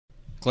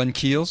Glenn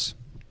Keels.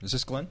 Is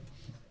this Glenn?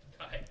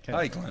 Hi.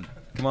 Hi, Glenn.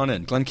 Come on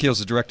in. Glenn Keels,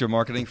 the Director of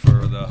Marketing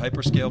for the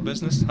hyperscale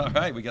business. All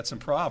right, we got some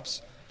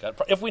props.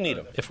 If we need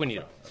them.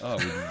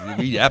 Oh,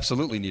 we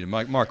absolutely need them.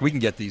 Mark, we can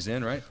get these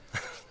in, right?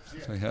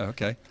 Yeah,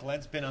 okay.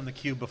 Glenn's been on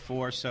theCUBE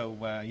before,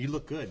 so you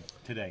look good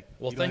today.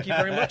 Well, thank you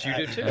very much. You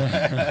do too.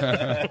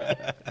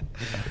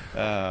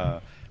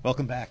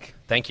 Welcome back.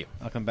 Thank you.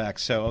 Welcome back.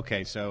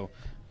 So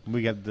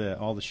we got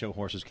all the show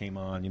horses came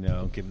on,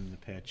 give them the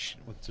pitch.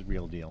 What's the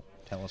real deal?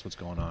 Tell us what's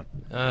going on.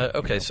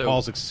 So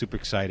Paul's super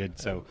excited,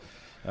 so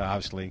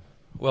obviously.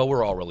 Well,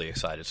 we're all really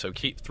excited. So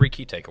three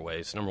key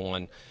takeaways. Number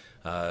one,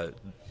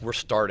 we're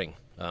starting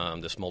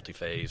this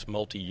multi-phase,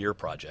 multi-year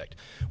project.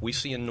 We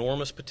see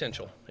enormous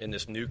potential in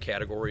this new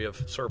category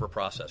of server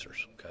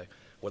processors, okay?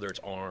 Whether it's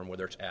ARM,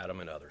 whether it's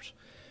Atom, and others.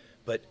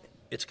 But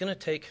it's going to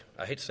take,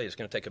 I hate to say it's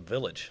going to take a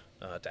village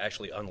to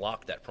actually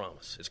unlock that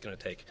promise. It's going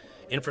to take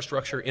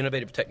infrastructure,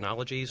 innovative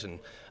technologies, and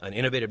an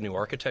innovative new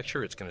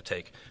architecture. It's going to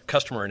take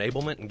customer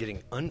enablement and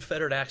getting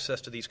unfettered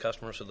access to these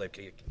customers so they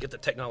can get the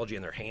technology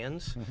in their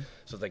hands,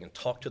 so they can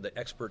talk to the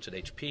experts at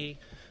HP,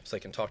 so they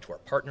can talk to our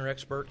partner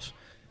experts.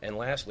 And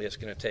lastly, it's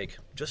going to take,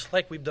 just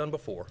like we've done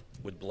before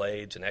with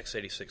Blades and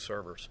x86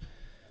 servers,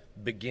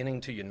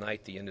 beginning to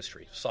unite the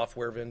industry,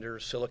 software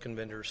vendors, silicon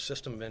vendors,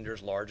 system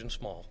vendors, large and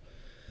small,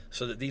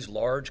 so that these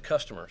large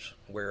customers,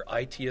 where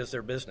IT is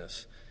their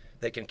business,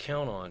 they can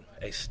count on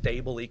a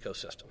stable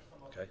ecosystem.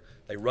 Okay,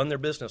 they run their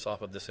business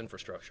off of this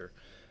infrastructure,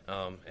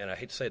 and I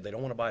hate to say it, they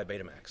don't want to buy a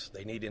Betamax.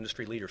 They need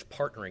industry leaders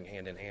partnering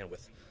hand in hand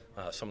with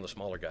some of the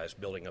smaller guys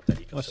building up that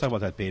ecosystem. Let's talk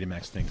about that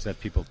Betamax thing, because that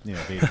people,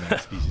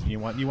 Betamax, you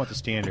want the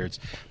standards,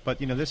 but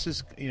this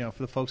is,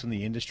 for the folks in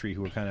the industry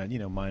who are kind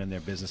of, minding their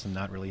business and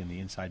not really in the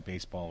inside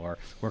baseball or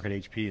work at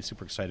HP, is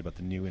super excited about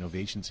the new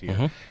innovations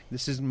here.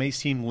 This may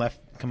seem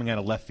coming out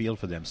of left field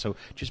for them. So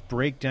just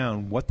break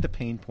down what the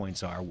pain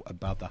points are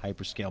about the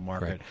hyperscale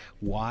market. Right.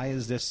 Why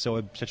is this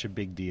such a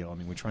big deal? I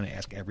mean, we're trying to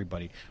ask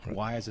everybody,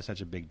 why is this such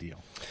a big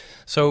deal?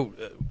 So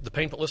the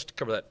pain point. Let's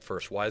cover that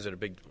first. Why is it a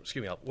big?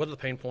 Excuse me. What are the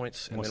pain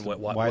points, and then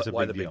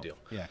why the big deal?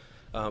 Yeah.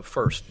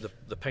 First,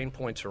 the pain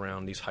points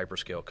around these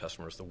hyperscale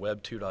customers, the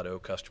Web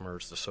 2.0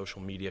 customers, the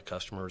social media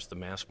customers, the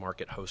mass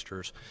market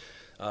hosters.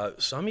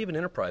 Some even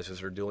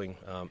enterprises are doing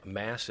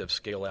massive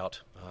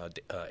scale-out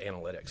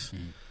analytics.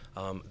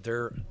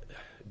 They're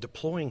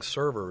deploying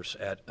servers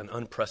at an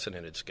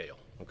unprecedented scale.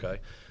 Okay,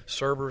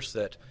 servers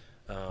that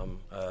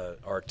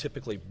are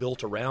typically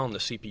built around the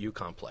CPU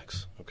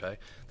complex. Okay,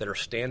 that are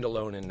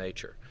standalone in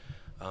nature.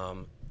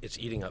 It's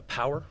eating up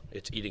power.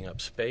 It's eating up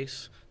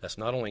space. That's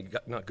not only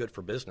not good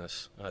for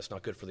business, it's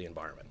not good for the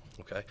environment.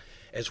 Okay,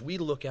 as we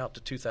look out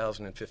to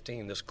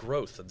 2015, this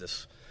growth of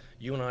this,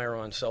 you and I are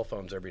on cell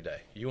phones every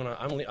day. You and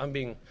I'm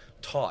being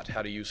taught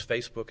how to use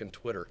Facebook and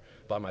Twitter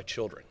by my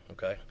children.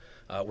 Okay,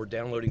 we're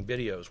downloading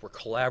videos. We're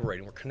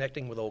collaborating. We're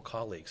connecting with old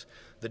colleagues.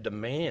 The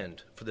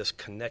demand for this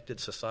connected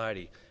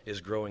society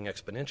is growing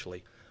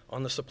exponentially.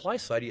 On the supply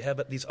side, you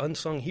have these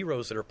unsung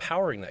heroes that are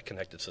powering that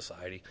connected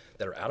society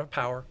that are out of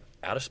power,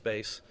 out of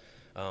space,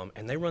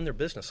 and they run their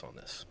business on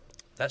this.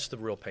 That's the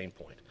real pain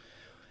point.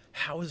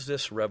 How is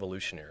this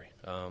revolutionary?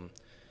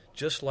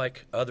 Just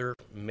like other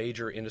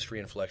major industry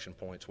inflection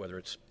points, whether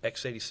it's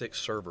x86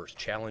 servers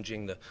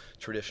challenging the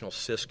traditional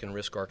CISC and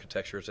RISC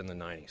architectures in the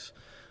 90s,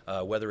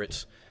 whether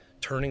it's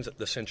turning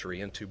the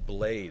century into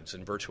blades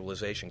and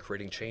virtualization,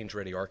 creating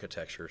change-ready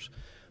architectures.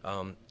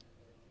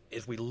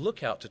 If we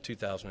look out to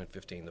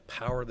 2015, the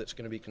power that's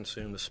going to be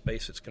consumed, the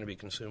space that's going to be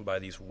consumed by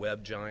these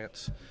web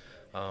giants,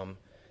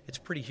 it's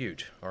pretty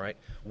huge, all right?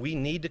 We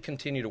need to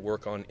continue to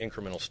work on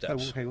incremental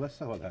steps. Okay, let's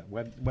talk about that.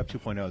 Web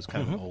 2.0 is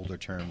kind of an older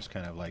term,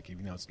 kind of like,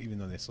 even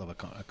though they still have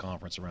a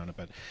conference around it,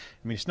 but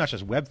I mean, it's not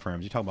just web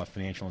firms. You talk about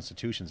financial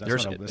institutions.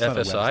 There's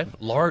FSI,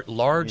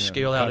 large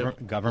scale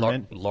out.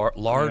 Government.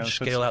 Large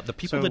scale out. The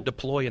people that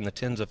deploy in the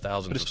tens of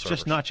thousands of servers. But it's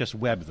just not just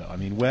web, though. I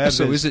mean, web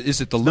So is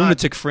it the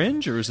lunatic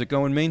fringe, or is it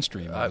going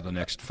mainstream over the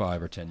next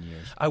 5 or 10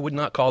 years? I would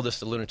not call this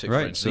the lunatic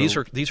fringe. So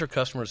these are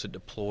customers that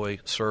deploy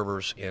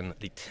servers in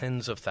the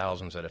tens of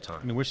thousands at a time.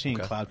 I mean, we're seeing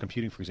cloud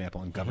computing, for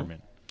example, in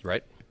government.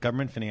 Right.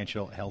 Government,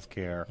 financial,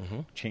 healthcare,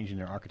 changing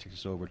their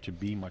architectures over to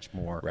be much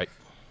more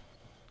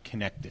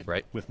connected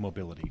with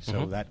mobility.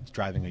 So that's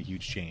driving a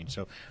huge change.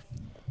 So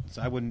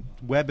I wouldn't.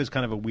 Web is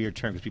kind of a weird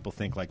term because people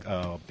think like,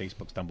 oh,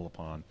 Facebook stumble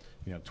upon,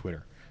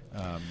 Twitter.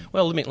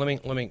 Well,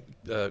 let me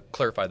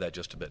clarify that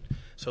just a bit.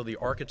 So the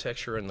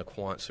architecture and the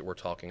quants that we're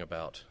talking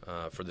about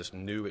for this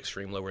new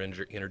extreme lower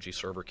energy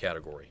server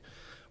category,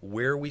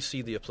 where we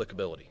see the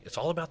applicability, it's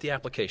all about the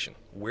application.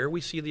 Where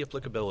we see the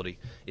applicability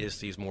is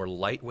these more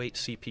lightweight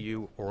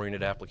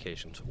CPU-oriented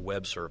applications,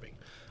 web serving,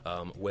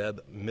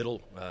 web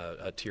middle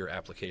tier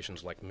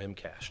applications like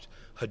Memcached,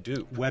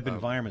 Hadoop. Web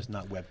environments,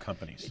 not web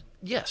companies.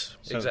 Yes,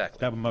 so exactly.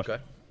 That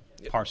would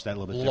parse that a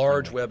little bit.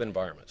 Large web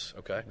environments.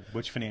 Okay.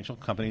 Which financial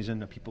companies and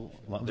the people?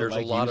 There's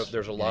a lot of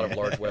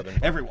large web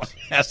environments. Everyone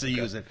has to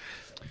use it.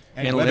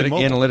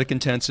 Analytic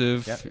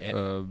intensive,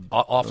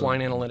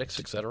 offline analytics,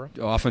 etc.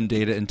 Often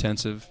data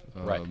intensive.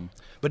 Right.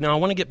 But now I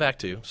want to get back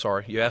to,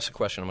 sorry, you asked a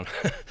question.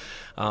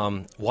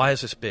 Why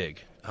is this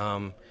big?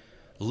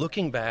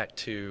 looking back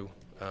to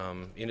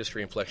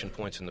industry inflection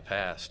points in the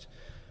past,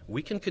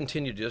 we can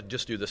continue to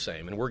just do the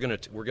same, and we're going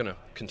to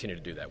continue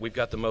to do that. We've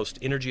got the most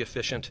energy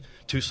efficient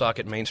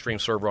 2-socket mainstream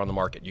server on the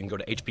market. You can go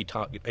to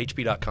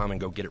hp.com and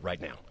go get it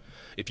right now.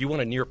 If you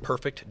want a near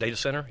perfect data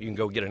center, you can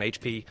go get an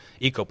HP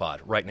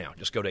EcoPod right now.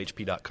 Just go to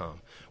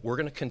hp.com. We're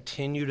going to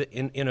continue to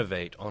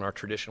innovate on our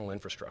traditional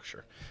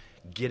infrastructure,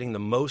 getting the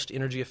most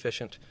energy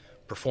efficient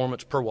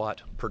performance per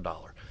watt per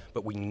dollar.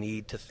 But we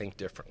need to think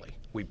differently.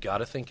 We've got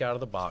to think out of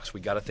the box.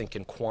 We've got to think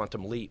in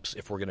quantum leaps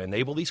if we're going to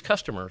enable these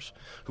customers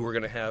who are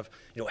going to have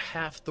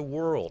half the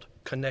world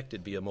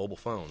connected via mobile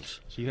phones.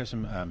 So you have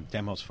some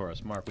demos for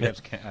us, Mark. We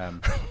have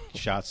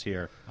shots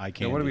here. Eye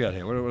candy. Yeah, what do we got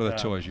here? What are the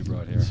toys you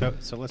brought here?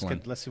 So let's see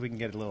if we can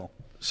get a little.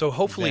 So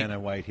hopefully, Vanna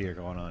White here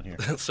going on here.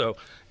 So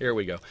here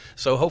we go.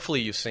 So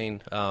hopefully you've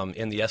seen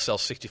in the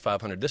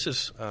SL6500. This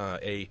is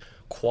a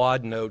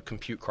quad node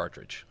compute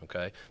cartridge.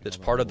 Okay, that's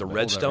part of the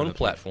Redstone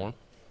platform.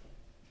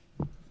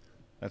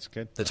 That's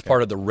good. That's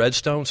part of the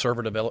Redstone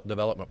server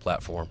development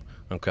platform,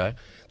 okay?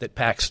 That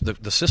packs,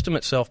 the system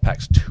itself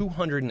packs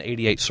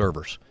 288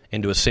 servers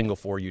into a single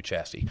 4U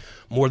chassis.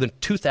 More than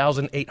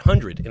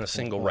 2,800 in a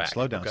single rack.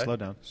 Slow down, okay? slow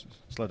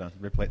down.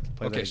 Play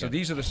Okay, so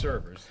these are the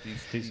servers.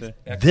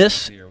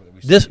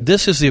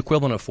 This is the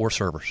equivalent of 4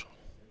 servers,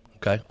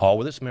 okay? All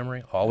with its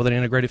memory, all with an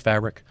integrated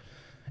fabric.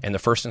 And the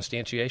first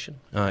instantiation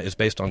is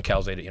based on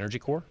Calzada Energy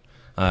Core.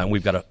 And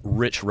we've got a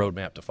rich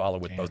roadmap to follow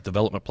with both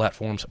development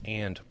platforms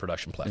and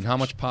production platforms. And how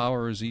much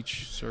power is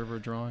each server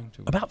drawing?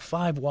 About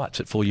 5 watts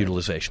at full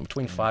utilization,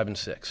 between 5 and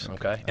 6.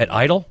 Okay. At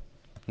idle,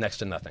 next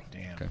to nothing.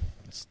 Damn, okay.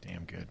 That's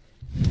damn good.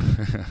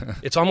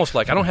 It's almost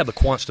like, I don't have the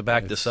quants to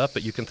back this up,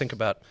 but you can think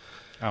about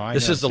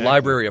this is the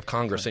Library of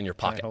Congress in your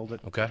pocket. Can I hold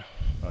it? Okay.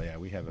 Oh yeah,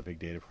 we have a big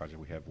data project.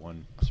 We have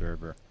 1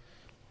 server.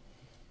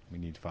 We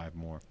need 5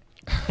 more.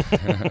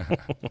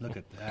 Look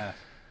at that.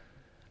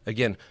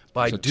 Again,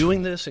 by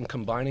doing this and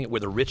combining it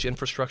with a rich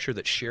infrastructure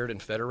that's shared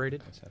and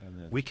federated,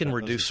 we can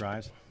reduce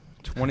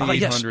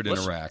 2,800 in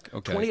a rack.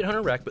 Okay.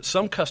 2,800 rack, but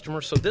some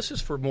customers, so this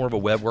is for more of a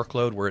web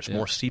workload where it's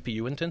more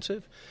CPU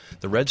intensive.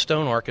 The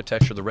Redstone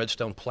architecture, the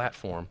Redstone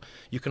platform,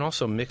 you can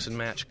also mix and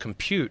match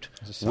compute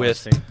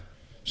with.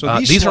 So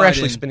these are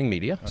actually spinning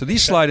media. So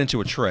these slide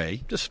into a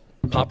tray. Just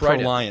pop right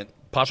in.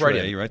 Pop right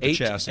in. Right, the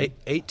chassis.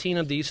 18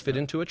 of these fit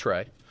into a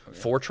tray,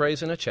 4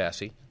 trays in a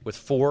chassis with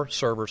 4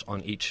 servers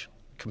on each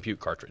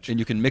compute cartridge. And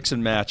you can mix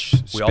and match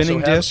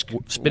spinning disk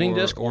or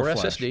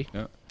SSD.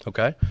 Yeah.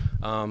 Okay.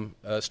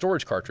 A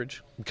storage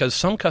cartridge, because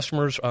some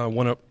customers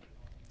want to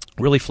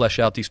really flesh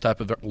out these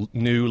type of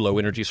new low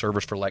energy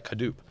servers for like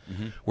Hadoop,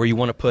 where you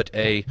want to put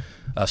a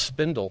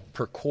spindle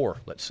per core,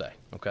 let's say.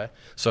 Okay.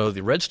 So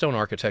the Redstone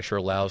architecture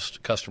allows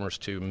customers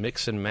to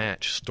mix and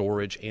match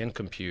storage and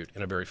compute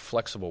in a very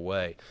flexible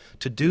way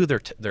to do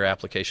their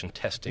application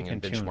testing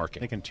and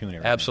benchmarking. They can tune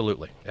everything.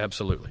 Absolutely.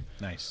 Absolutely.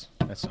 Nice.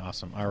 That's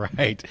awesome. All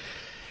right.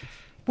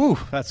 Woo,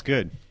 that's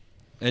good.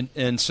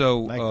 And so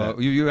like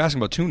you're asking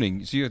about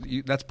tuning. So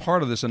that's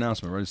part of this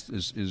announcement, right?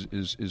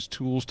 Is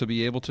tools to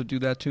be able to do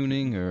that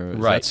tuning, or is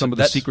that some of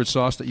the secret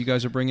sauce that you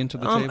guys are bringing to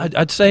the table?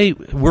 I'd say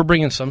we're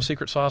bringing some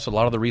secret sauce. A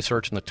lot of the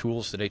research and the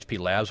tools that HP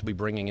Labs will be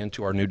bringing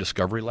into our new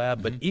Discovery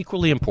Lab, but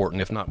equally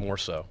important, if not more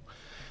so,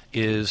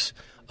 is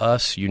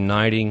us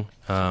uniting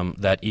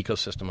that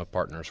ecosystem of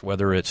partners,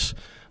 whether it's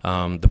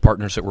the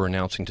partners that we're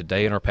announcing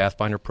today in our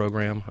Pathfinder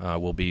program.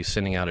 We'll be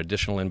sending out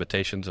additional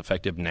invitations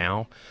effective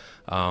now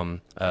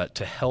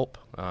to help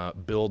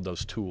build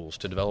those tools,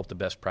 to develop the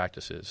best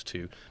practices,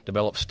 to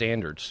develop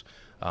standards,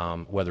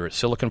 whether it's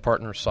silicon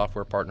partners,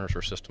 software partners,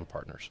 or system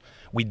partners.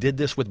 We did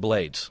this with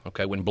Blades.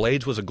 Okay, when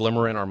Blades was a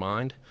glimmer in our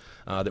mind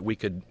that we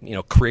could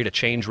create a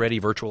change-ready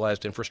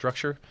virtualized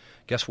infrastructure,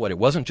 guess what? It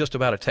wasn't just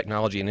about a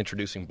technology and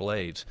introducing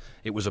Blades.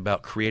 It was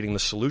about creating the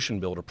solution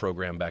builder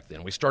program back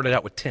then. We started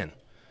out with 10.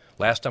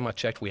 Last time I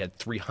checked, we had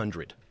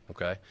 300.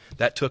 Okay,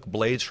 that took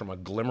Blades from a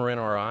glimmer in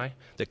our eye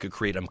that could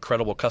create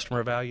incredible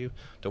customer value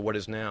to what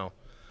is now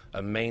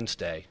a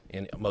mainstay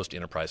in most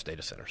enterprise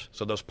data centers.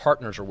 So those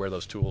partners are where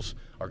those tools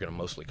are going to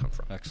mostly come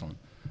from. Excellent.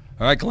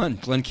 All right,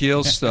 Glenn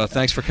Keels,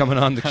 thanks for coming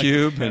on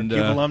theCUBE and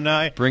CUBE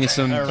alumni, bringing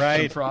some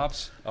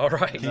props. All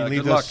right. Can you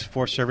leave those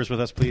 4 servers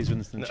with us, please, in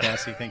the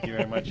chassis? Thank you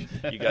very much.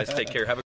 You guys take care. Have a